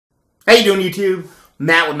How you doing, YouTube?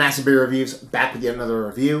 Matt with Massive Beer Reviews, back with yet another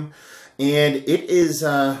review. And it is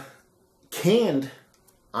canned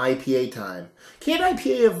IPA time. Canned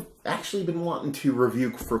IPA I've actually been wanting to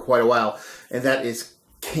review for quite a while, and that is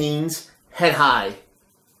Kane's Head High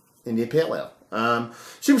India Pale Ale.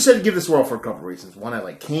 Super excited to give this a whirl for a couple reasons. One, I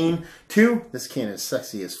like Kane. Two, this can is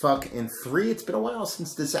sexy as fuck. And three, it's been a while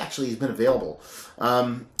since this actually has been available.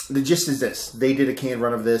 The gist is this. They did a canned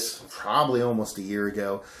run of this probably almost a year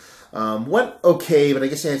ago. Went okay, but I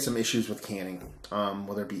guess they had some issues with canning,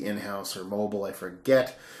 whether it be in-house or mobile, I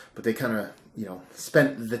forget. But they kind of,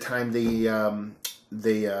 spent the time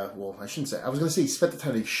well, I shouldn't say. I was going to say spent the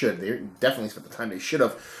time they should. They definitely spent the time they should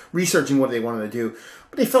have researching what they wanted to do.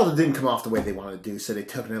 But they felt it didn't come off the way they wanted to do. So they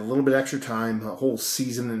took a little bit extra time, a whole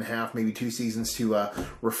season and a half, maybe 2 seasons to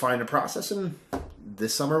refine the process. And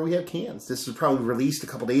this summer we have cans. This was probably released a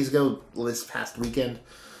couple days ago, this past weekend.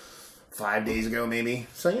 5 days ago, maybe.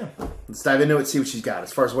 So, yeah. Let's dive into it, see what she's got.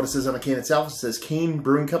 As far as what it says on the can itself, it says Kane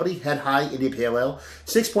Brewing Company, Head High India Pale Ale,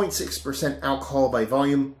 6.6% alcohol by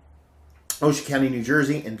volume, Ocean County, New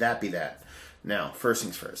Jersey, and that be that. Now, first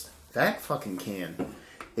things first. That fucking can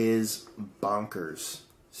is bonkers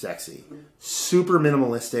sexy. Super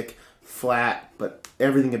minimalistic, flat, but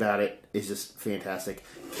everything about it is just fantastic.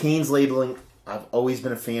 Kane's labeling, I've always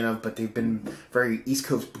been a fan of, but they've been very East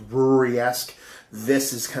Coast brewery-esque.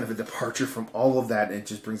 This is kind of a departure from all of that, and it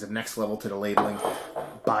just brings the next level to the labeling.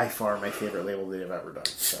 By far my favorite label they've ever done.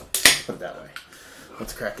 So, put it that way.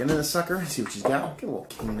 Let's crack into this sucker, see what she's got. Get a little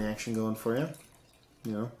Kane action going for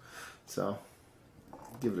you. So,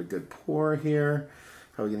 give it a good pour here.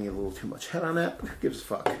 Probably going to get a little too much head on that, but who gives a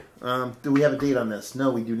fuck? Do we have a date on this?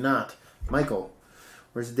 No, we do not. Michael,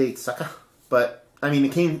 where's the date, sucker? But, I mean, the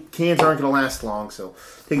cans aren't going to last long, so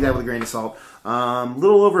take that with a grain of salt.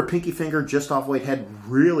 Little over a pinky finger, just off white head,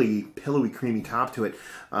 really pillowy, creamy top to it.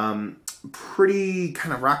 Pretty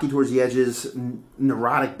kind of rocky towards the edges,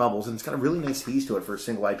 neurotic bubbles, and it's got a really nice haze to it for a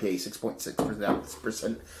single IPA,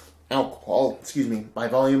 6.6% alcohol, by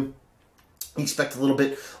volume. You expect a little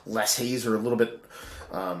bit less haze or a little bit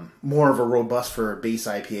more of a robust for a base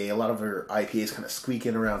IPA. A lot of her IPAs kind of squeak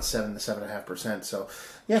in around 7 to 7.5%. So,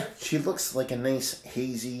 yeah, she looks like a nice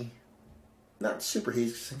hazy, not super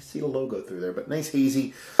hazy, because I can see the logo through there, but nice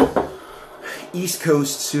hazy East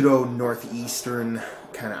Coast, pseudo-northeastern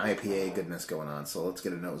kind of IPA goodness going on. So let's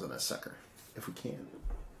get a nose on this sucker, if we can.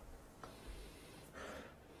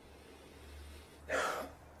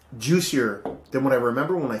 Juicier than what I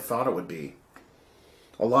remember when I thought it would be.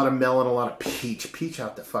 A lot of melon, a lot of peach. Peach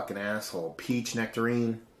out the fucking asshole. Peach,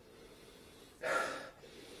 nectarine.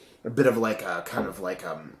 A bit of like a kind of like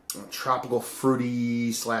tropical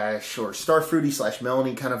fruity slash or star fruity slash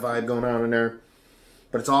melony kind of vibe going on in there.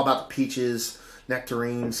 But it's all about the peaches,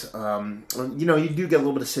 nectarines. You do get a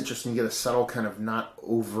little bit of citrus and you get a subtle kind of not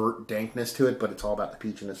overt dankness to it, but it's all about the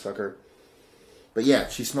peach in the sucker. But yeah,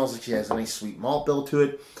 she smells like she has a nice sweet malt bill to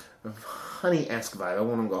it. Honey-esque vibe. I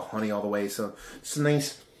want to go honey all the way. So it's a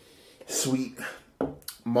nice, sweet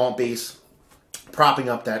malt base, propping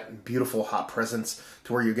up that beautiful hot presence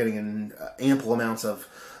to where you're getting ample amounts of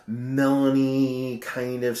melony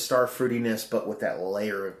kind of star fruitiness, but with that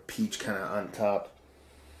layer of peach kind of on top.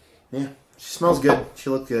 Yeah, she smells good. She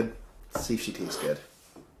looks good. Let's see if she tastes good.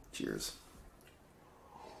 Cheers.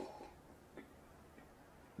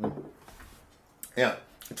 Yeah,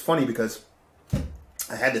 it's funny because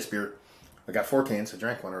I had this beer. I got 4 cans. I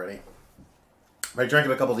drank one already. But I drank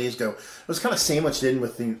it a couple days ago. It was kind of sandwiched in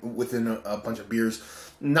within a bunch of beers.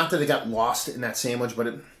 Not that it got lost in that sandwich, but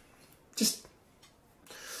it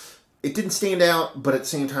didn't stand out, but at the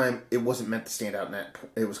same time, it wasn't meant to stand out in that.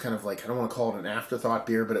 It was kind of like, I don't want to call it an afterthought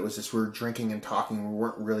beer, but it was just we were drinking and talking. We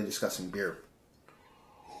weren't really discussing beer.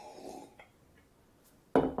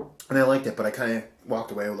 And I liked it, but I kind of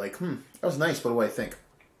walked away like, that was nice. What do I think?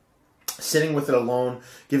 Sitting with it alone,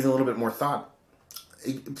 giving it a little bit more thought.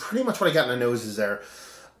 Pretty much what I got in the nose is there.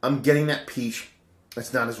 I'm getting that peach.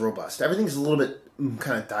 It's not as robust. Everything's a little bit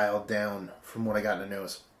kind of dialed down from what I got in the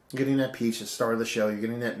nose. You're getting that peach, the star of the show. You're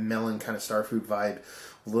getting that melon kind of star fruit vibe.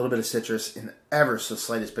 A little bit of citrus and ever so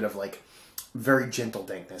slightest bit of like very gentle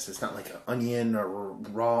dankness. It's not like an onion or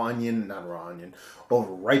raw onion, not raw onion,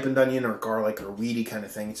 over ripened onion or garlic or weedy kind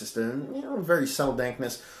of thing. It's just a very subtle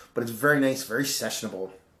dankness, but it's very nice, very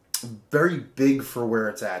sessionable. Very big for where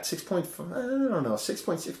it's at.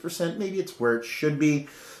 6.6%. Maybe it's where it should be,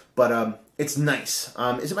 but it's nice.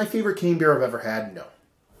 Is it my favorite Kane beer I've ever had? No.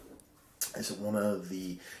 Is it one of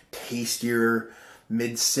the tastier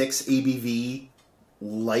mid-6 ABV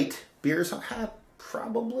light beers I've had?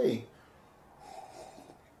 Probably.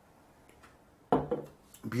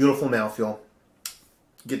 Beautiful mouthfeel.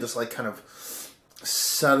 get this like kind of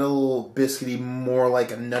subtle, biscuity, more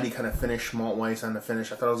like a nutty kind of finish, malt white on the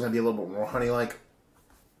finish. I thought it was going to be a little bit more honey-like.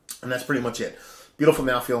 And that's pretty much it. Beautiful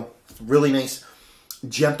mouthfeel. Really nice,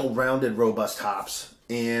 gentle, rounded, robust hops.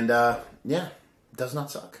 And, yeah, does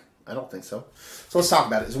not suck. I don't think so. So let's talk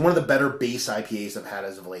about it. It's one of the better base IPAs I've had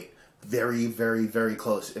as of late. Very, very, very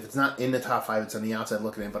close. If it's not in the top 5, it's on the outside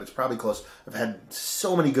looking in, but it's probably close. I've had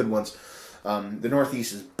so many good ones. The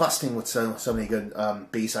Northeast is busting with so many good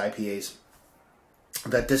base IPAs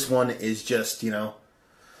that this one is just, you know,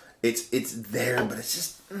 it's there, but it's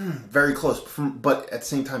just very close. But at the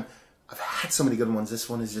same time, I've had so many good ones. This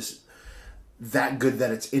one is just that good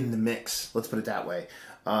that it's in the mix. Let's put it that way.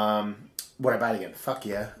 Would I buy it again? Fuck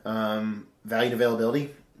yeah. Value and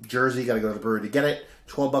availability. Jersey, got to go to the brewery to get it.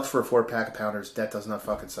 $12 for a 4-pack of pounders. That does not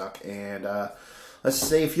fucking suck. And let's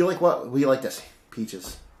say if you like we like this.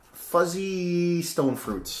 Peaches. Fuzzy stone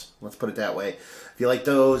fruits. Let's put it that way. If you like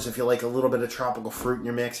those, if you like a little bit of tropical fruit in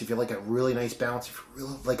your mix, if you like a really nice balance, if you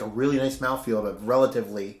really like a really nice mouthfeel but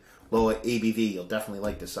relatively low ABV, you'll definitely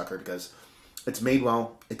like this sucker because it's made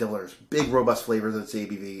well. It delivers big, robust flavors at its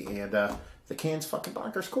ABV, and the can's fucking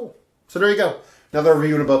bonkers cool. So there you go. Another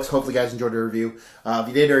review in the books. Hopefully you guys enjoyed the review. If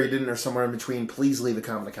you did or you didn't or somewhere in between, please leave a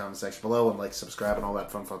comment in the comment section below and like, subscribe, and all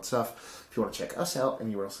that fun stuff. If you want to check us out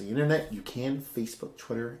anywhere else on the internet, you can. Facebook,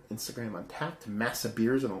 Twitter, Instagram, Untapped, Massive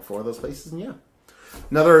Beers, and all 4 of those places. And yeah,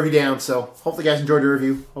 another review down. So hopefully you guys enjoyed the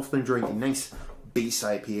review. Hopefully enjoying a nice base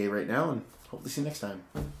IPA right now. And hopefully see you next time.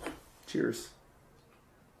 Cheers.